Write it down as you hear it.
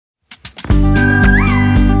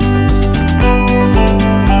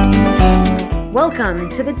Welcome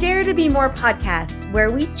to the Dare to Be More podcast, where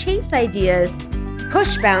we chase ideas,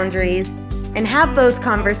 push boundaries, and have those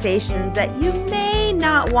conversations that you may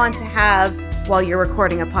not want to have while you're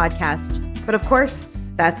recording a podcast. But of course,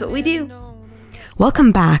 that's what we do.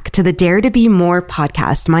 Welcome back to the Dare to Be More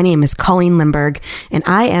podcast. My name is Colleen Lindberg, and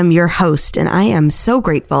I am your host, and I am so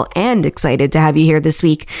grateful and excited to have you here this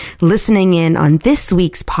week, listening in on this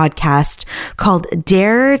week's podcast called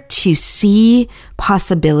Dare to See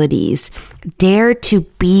Possibilities. Dare to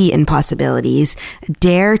be in possibilities,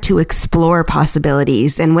 dare to explore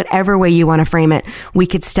possibilities, and whatever way you want to frame it, we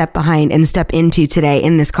could step behind and step into today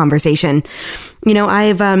in this conversation. You know,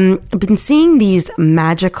 I've been seeing these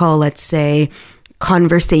magical, let's say,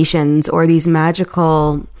 conversations or these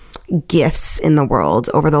magical gifts in the world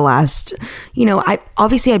over the last,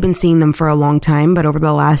 I've been seeing them for a long time, but over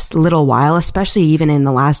the last little while, especially even in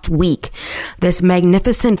the last week, this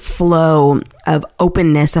magnificent flow of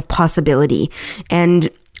openness, of possibility. And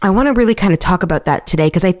I want to really kind of talk about that today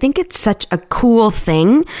because I think it's such a cool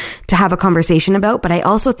thing to have a conversation about, but I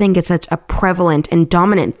also think it's such a prevalent and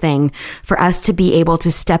dominant thing for us to be able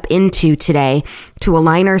to step into today, to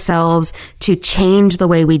align ourselves, to change the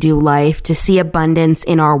way we do life, to see abundance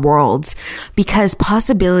in our worlds, because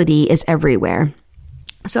possibility is everywhere.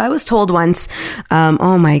 So I was told once, I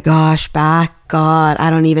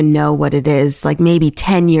don't even know what it is, like maybe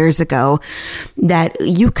 10 years ago, that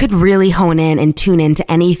you could really hone in and tune into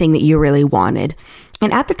anything that you really wanted.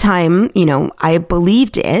 And at the time, I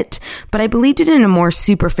believed it, but I believed it in a more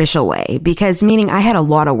superficial way meaning I had a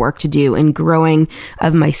lot of work to do in growing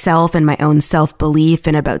of myself and my own self-belief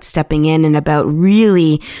and about stepping in and about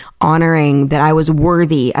really honoring that I was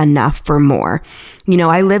worthy enough for more.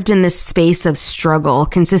 I lived in this space of struggle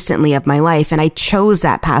consistently of my life, and I chose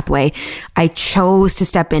that pathway. I chose to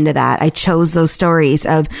step into that. I chose those stories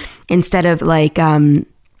of, instead of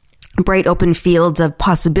bright open fields of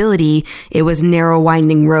possibility, it was narrow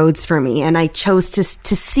winding roads for me. And I chose to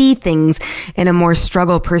see things in a more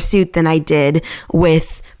struggle pursuit than I did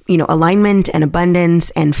with, alignment and abundance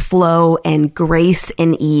and flow and grace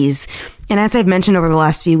and ease. And as I've mentioned over the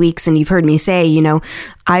last few weeks, and you've heard me say,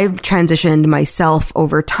 I've transitioned myself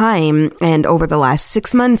over time, and over the last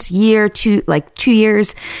 6 months, 2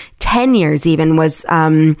 years, 10 years even was,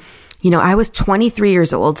 I was 23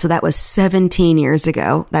 years old, so that was 17 years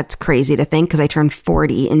ago. That's crazy to think because I turned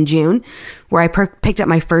 40 in June, where I picked up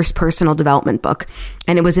my first personal development book.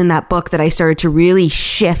 And it was in that book that I started to really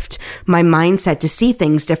shift my mindset to see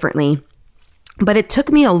things differently. But it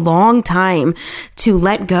took me a long time to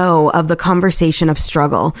let go of the conversation of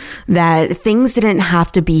struggle, that things didn't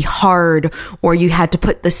have to be hard or you had to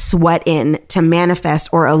put the sweat in to manifest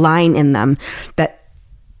or align in them, that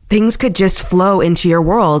things could just flow into your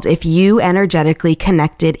world if you energetically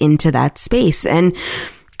connected into that space. And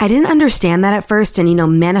I didn't understand that at first.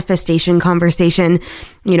 And, manifestation conversation,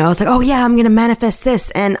 I was like, oh yeah, I'm going to manifest this.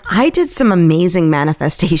 And I did some amazing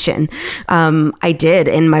manifestation. I did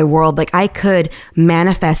in my world. Like I could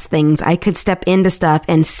manifest things. I could step into stuff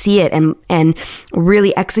and see it and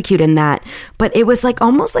really execute in that. But it was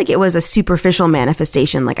almost like it was a superficial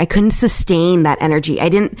manifestation. Like I couldn't sustain that energy. I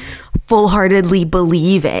didn't full-heartedly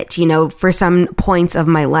believe it, for some points of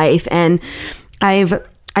my life. And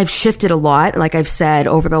I've shifted a lot, like I've said,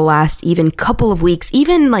 over the last even couple of weeks,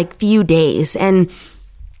 even few days. And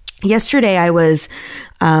yesterday I was,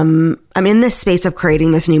 I'm in this space of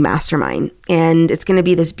creating this new mastermind, and it's going to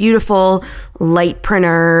be this beautiful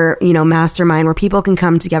lightpreneur, mastermind where people can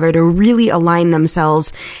come together to really align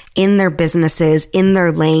themselves in their businesses, in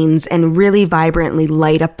their lanes, and really vibrantly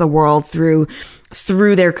light up the world through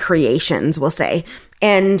their creations, we'll say.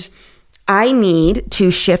 And I need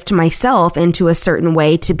to shift myself into a certain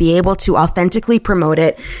way to be able to authentically promote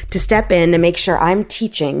it, to step in, to make sure I'm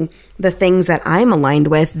teaching the things that I'm aligned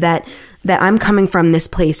with, that I'm coming from this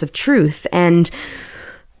place of truth. And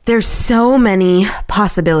there's so many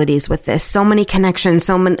possibilities with this, so many connections,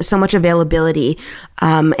 so much availability.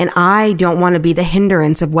 And I don't want to be the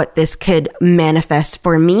hindrance of what this could manifest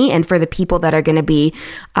for me and for the people that are going to be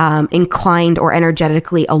inclined or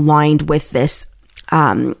energetically aligned with this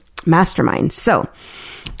mastermind. So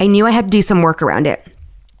I knew I had to do some work around it.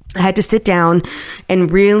 I had to sit down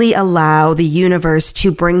and really allow the universe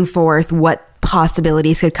to bring forth what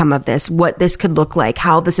possibilities could come of this, what this could look like,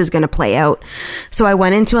 how this is going to play out. So I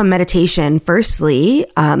went into a meditation. Firstly,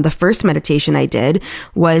 the first meditation I did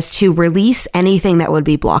was to release anything that would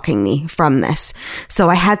be blocking me from this. So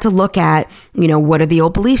I had to look at, what are the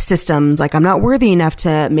old belief systems? Like, I'm not worthy enough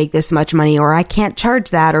to make this much money, or I can't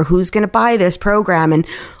charge that, or who's going to buy this program, and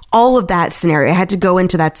all of that scenario. I had to go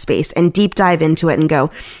into that space and deep dive into it and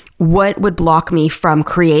go, what would block me from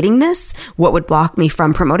creating this? What would block me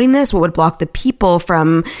from promoting this? What would block the people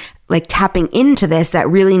from like tapping into this that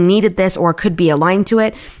really needed this or could be aligned to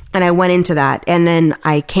it? And I went into that. And then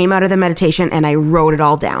I came out of the meditation and I wrote it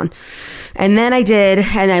all down. And then I did,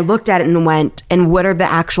 and I looked at it and went, and what are the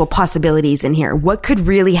actual possibilities in here? What could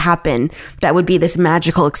really happen that would be this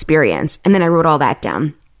magical experience? And then I wrote all that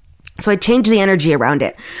down. So I changed the energy around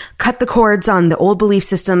it, cut the cords on the old belief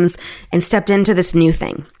systems, and stepped into this new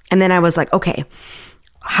thing. And then I was like, okay,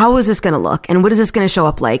 how is this going to look? And what is this going to show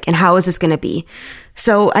up like? And how is this going to be?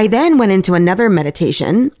 So I then went into another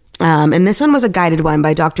meditation. And this one was a guided one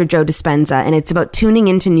by Dr. Joe Dispenza. And it's about tuning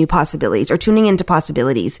into new possibilities, or tuning into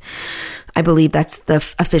possibilities. I believe that's the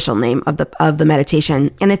official name of the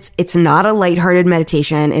meditation. And it's not a lighthearted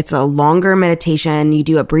meditation. It's a longer meditation. You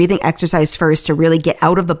do a breathing exercise first to really get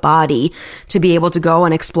out of the body to be able to go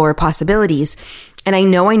and explore possibilities. And I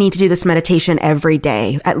know I need to do this meditation every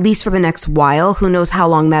day, at least for the next while. Who knows how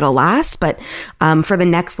long that'll last, but for the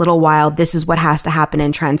next little while, this is what has to happen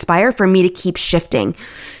and transpire for me to keep shifting.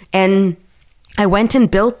 And I went and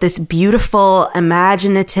built this beautiful,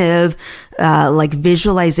 imaginative, like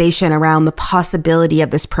visualization around the possibility of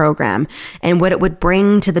this program and what it would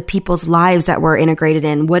bring to the people's lives that were integrated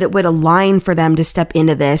in, what it would align for them to step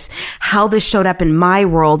into this, how this showed up in my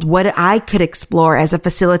world, what I could explore as a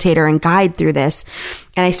facilitator and guide through this.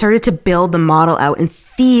 And I started to build the model out and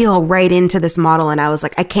feel right into this model. And I was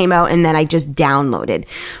like, I came out and then I just downloaded.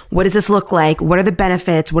 What does this look like? What are the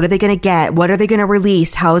benefits? What are they going to get? What are they going to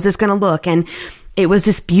release? How is this going to look? And it was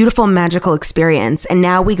this beautiful, magical experience. And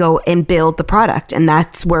now we go and build the product, and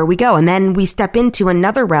that's where we go. And then we step into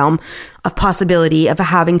another realm of possibility of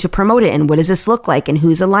having to promote it. And what does this look like? And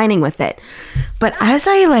who's aligning with it? But as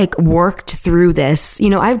I like worked through this,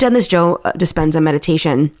 I've done this Joe Dispenza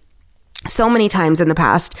meditation so many times in the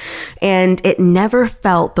past, and it never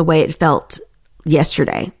felt the way it felt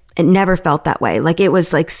yesterday. It never felt that way. Like it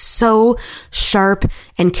was like so sharp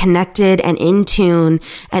and connected and in tune.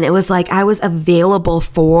 And it was like I was available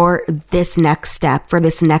for this next step, for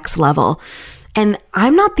this next level. And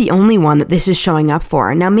I'm not the only one that this is showing up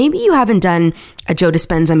for. Now, maybe you haven't done a Joe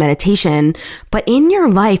Dispenza meditation, but in your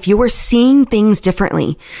life, you are seeing things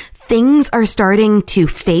differently. Things are starting to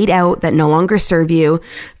fade out that no longer serve you.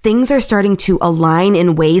 Things are starting to align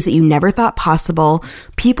in ways that you never thought possible.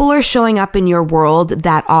 People are showing up in your world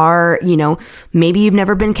that are, maybe you've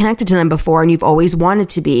never been connected to them before and you've always wanted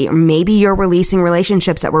to be. Or maybe you're releasing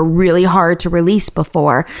relationships that were really hard to release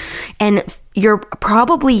before. And you're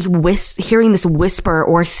probably hearing this whisper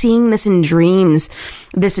or seeing this in dreams,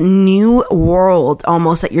 this new world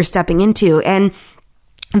almost that you're stepping into. And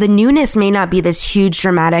the newness may not be this huge,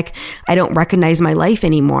 dramatic, I don't recognize my life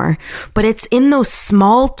anymore, but it's in those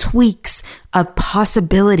small tweaks of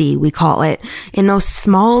possibility, we call it, in those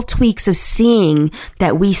small tweaks of seeing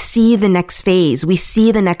that we see the next phase, we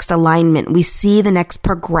see the next alignment, we see the next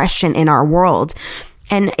progression in our world.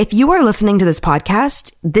 And if you are listening to this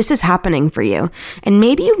podcast, this is happening for you. And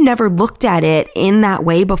maybe you've never looked at it in that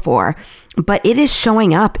way before, but it is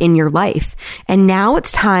showing up in your life. And now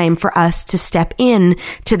it's time for us to step in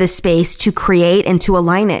to the space to create and to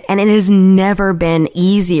align it. And it has never been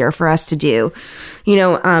easier for us to do,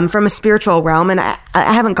 from a spiritual realm. And I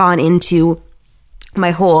haven't gone into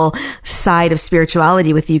my whole side of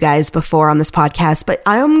spirituality with you guys before on this podcast, but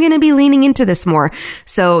I'm going to be leaning into this more.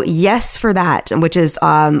 So yes, for that, which is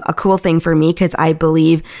a cool thing for me because I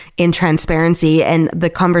believe in transparency, and the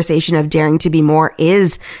conversation of daring to be more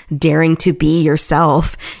is daring to be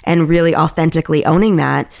yourself and really authentically owning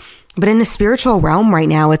that. But in the spiritual realm right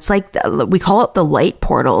now, it's like, we call it the light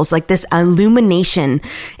portals, like this illumination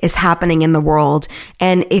is happening in the world.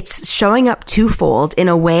 And it's showing up twofold in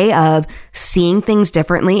a way of seeing things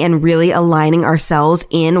differently and really aligning ourselves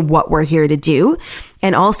in what we're here to do.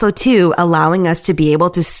 And also too, allowing us to be able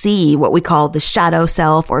to see what we call the shadow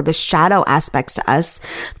self or the shadow aspects to us,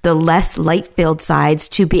 the less light-filled sides,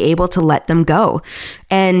 to be able to let them go.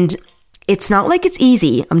 And it's not like it's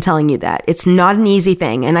easy. I'm telling you that. It's not an easy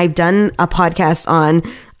thing. And I've done a podcast on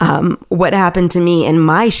what happened to me and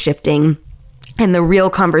my shifting and the real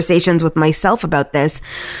conversations with myself about this.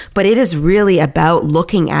 But it is really about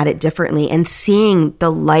looking at it differently and seeing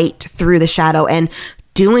the light through the shadow and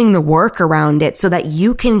doing the work around it so that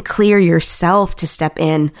you can clear yourself to step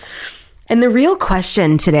in. And the real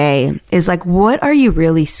question today is like, what are you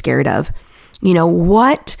really scared of?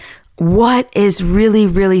 What is really,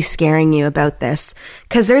 really scaring you about this?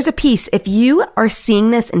 Because there's a piece, if you are seeing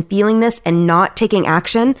this and feeling this and not taking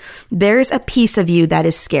action, there's a piece of you that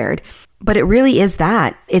is scared. But it really is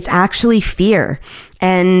that. It's actually fear.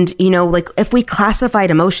 And, like if we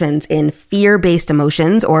classified emotions in fear-based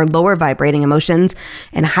emotions or lower vibrating emotions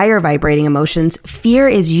and higher vibrating emotions, fear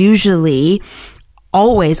is usually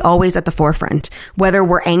always at the forefront. Whether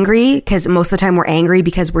we're angry, because most of the time we're angry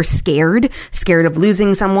because we're scared of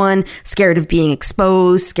losing someone, scared of being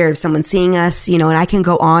exposed, scared of someone seeing us, and I can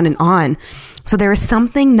go on and on. So there is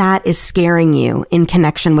something that is scaring you in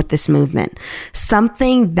connection with this movement,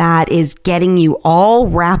 something that is getting you all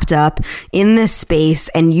wrapped up in this space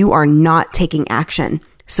and you are not taking action.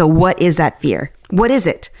 So what is that fear? What is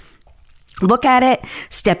it? Look at it,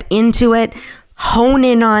 step into it, hone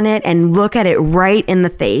in on it and look at it right in the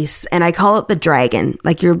face. And I call it the dragon.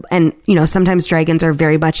 Sometimes dragons are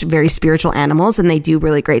very spiritual animals and they do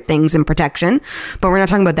really great things in protection, but we're not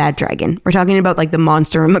talking about that dragon. We're talking about like the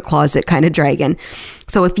monster in the closet kind of dragon.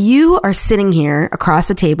 So if you are sitting here across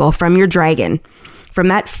the table from your dragon, from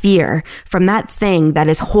that fear, from that thing that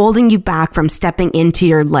is holding you back from stepping into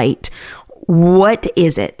your light, what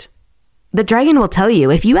is it? The dragon will tell you.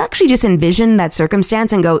 If you actually just envision that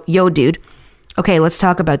circumstance and go, yo, dude, okay, let's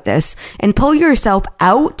talk about this, and pull yourself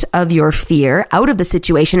out of your fear, out of the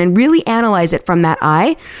situation, and really analyze it from that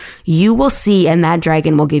eye, you will see, and that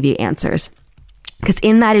dragon will give you answers. Because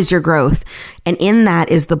in that is your growth, and in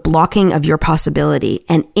that is the blocking of your possibility,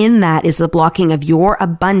 and in that is the blocking of your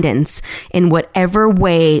abundance in whatever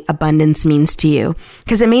way abundance means to you.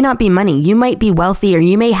 Because it may not be money. You might be wealthy or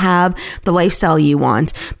you may have the lifestyle you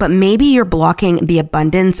want, but maybe you're blocking the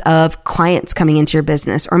abundance of clients coming into your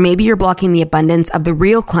business, or maybe you're blocking the abundance of the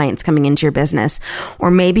real clients coming into your business,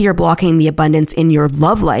 or maybe you're blocking the abundance in your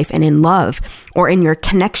love life and in love, or in your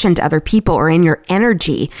connection to other people, or in your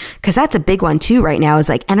energy. Because that's a big one too right now, is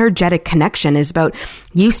like energetic connection is about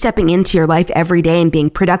you stepping into your life every day and being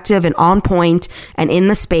productive and on point and in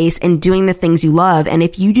the space and doing the things you love. And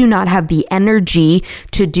if you do not have the energy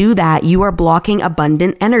to do that, you are blocking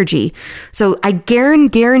abundant energy. So I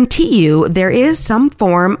guarantee you there is some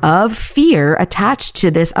form of fear attached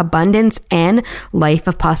to this abundance and life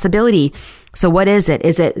of possibility. So what is it?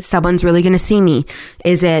 Is it someone's really going to see me?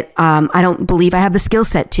 Is it, I don't believe I have the skill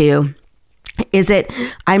set to? Is it,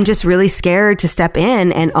 I'm just really scared to step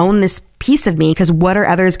in and own this piece of me because what are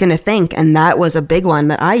others going to think? And that was a big one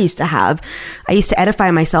that I used to have. I used to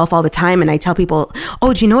edify myself all the time, and I tell people,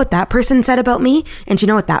 oh, do you know what that person said about me? And do you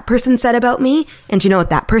know what that person said about me? And do you know what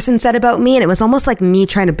that person said about me? And it was almost like me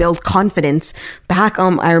trying to build confidence back.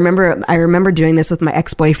 I remember doing this with my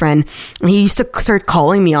ex-boyfriend, and he used to start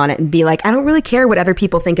calling me on it and be like, I don't really care what other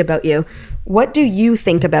people think about you. What do you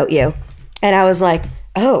think about you? And I was like,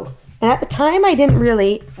 oh. And at the time, I didn't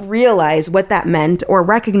really realize what that meant or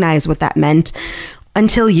recognize what that meant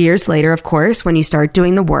until years later, of course, when you start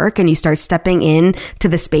doing the work and you start stepping in to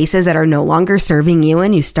the spaces that are no longer serving you,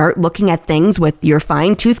 and you start looking at things with your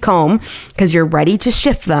fine-tooth comb because you're ready to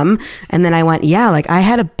shift them. And then I went, yeah, like I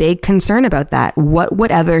had a big concern about that. What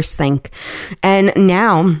would others think? And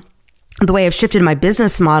now the way I've shifted my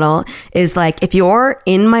business model is like, if you're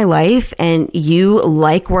in my life and you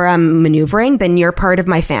like where I'm maneuvering, then you're part of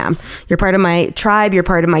my fam. You're part of my tribe. You're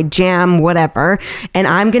part of my jam, whatever. And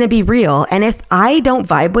I'm going to be real. And if I don't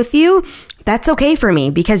vibe with you, that's okay for me,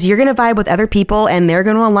 because you're going to vibe with other people and they're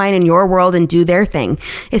going to align in your world and do their thing.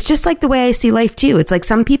 It's just like the way I see life too. It's like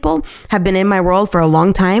some people have been in my world for a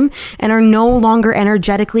long time and are no longer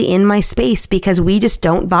energetically in my space because we just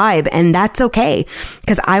don't vibe. And that's okay,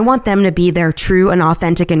 because I want them to be their true and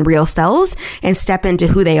authentic and real selves and step into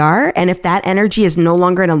who they are. And if that energy is no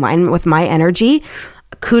longer in alignment with my energy,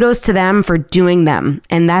 kudos to them for doing them.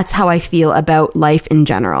 And that's how I feel about life in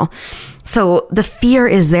general. So the fear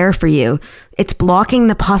is there for you. It's blocking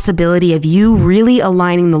the possibility of you really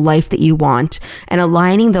aligning the life that you want and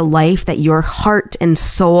aligning the life that your heart and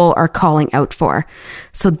soul are calling out for.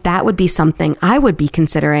 So that would be something I would be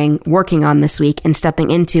considering working on this week and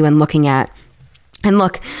stepping into and looking at. And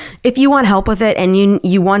look, if you want help with it and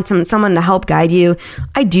you want someone to help guide you,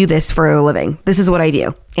 I do this for a living. This is what I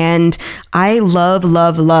do. And I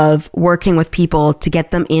love working with people to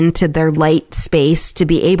get them into their light space, to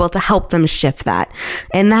be able to help them shift that.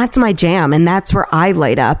 And that's my jam. And that's where I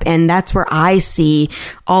light up. And that's where I see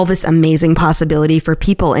all this amazing possibility for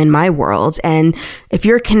people in my world. And if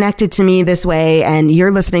you're connected to me this way and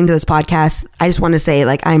you're listening to this podcast, I just want to say,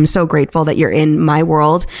 like, I'm so grateful that you're in my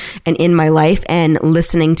world and in my life and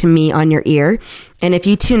listening to me on your ear. And if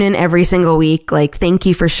you tune in every single week, like, thank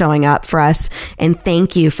you for showing up for us, and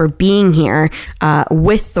thank you for being here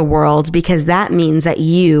with the world, because that means that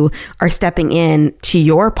you are stepping in to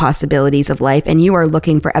your possibilities of life, and you are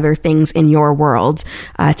looking for other things in your world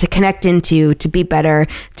to connect into, to be better,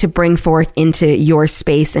 to bring forth into your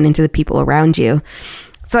space and into the people around you.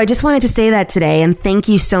 So I just wanted to say that today, and thank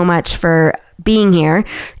you so much for being here.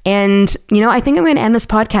 And, I think I'm going to end this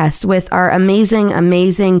podcast with our amazing,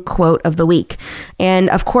 amazing quote of the week. And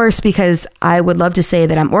of course, because I would love to say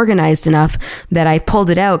that I'm organized enough that I pulled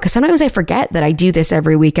it out, because sometimes I forget that I do this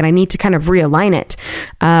every week and I need to kind of realign it.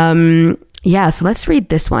 So let's read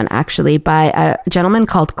this one, actually, by a gentleman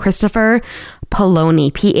called Christopher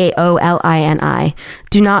Paolini, Paolini.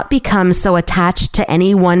 Do not become so attached to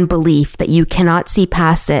any one belief that you cannot see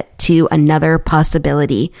past it to another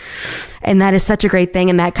possibility. And that is such a great thing.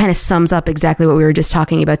 And that kind of sums up exactly what we were just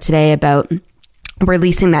talking about today, about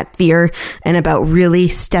releasing that fear and about really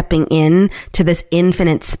stepping in to this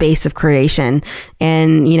infinite space of creation.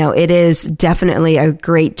 And, it is definitely a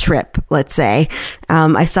great trip, let's say.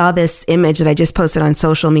 I saw this image that I just posted on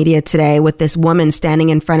social media today with this woman standing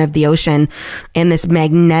in front of the ocean in this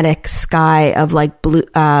magnetic sky of like blue,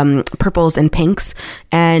 purples and pinks.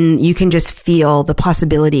 And you can just feel the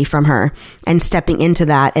possibility from her and stepping into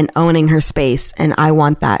that and owning her space. And I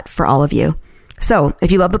want that for all of you. So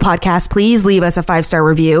if you love the podcast, please leave us a 5-star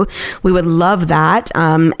review. We would love that.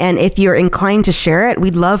 And if you're inclined to share it,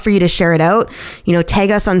 we'd love for you to share it out. Tag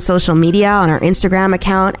us on social media, on our Instagram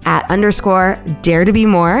account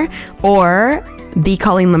 @_dare-to-be-more, or the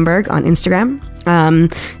Colleen Lindberg on Instagram.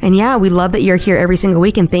 And we love that you're here every single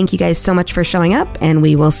week. And thank you guys so much for showing up. And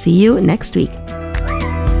we will see you next week.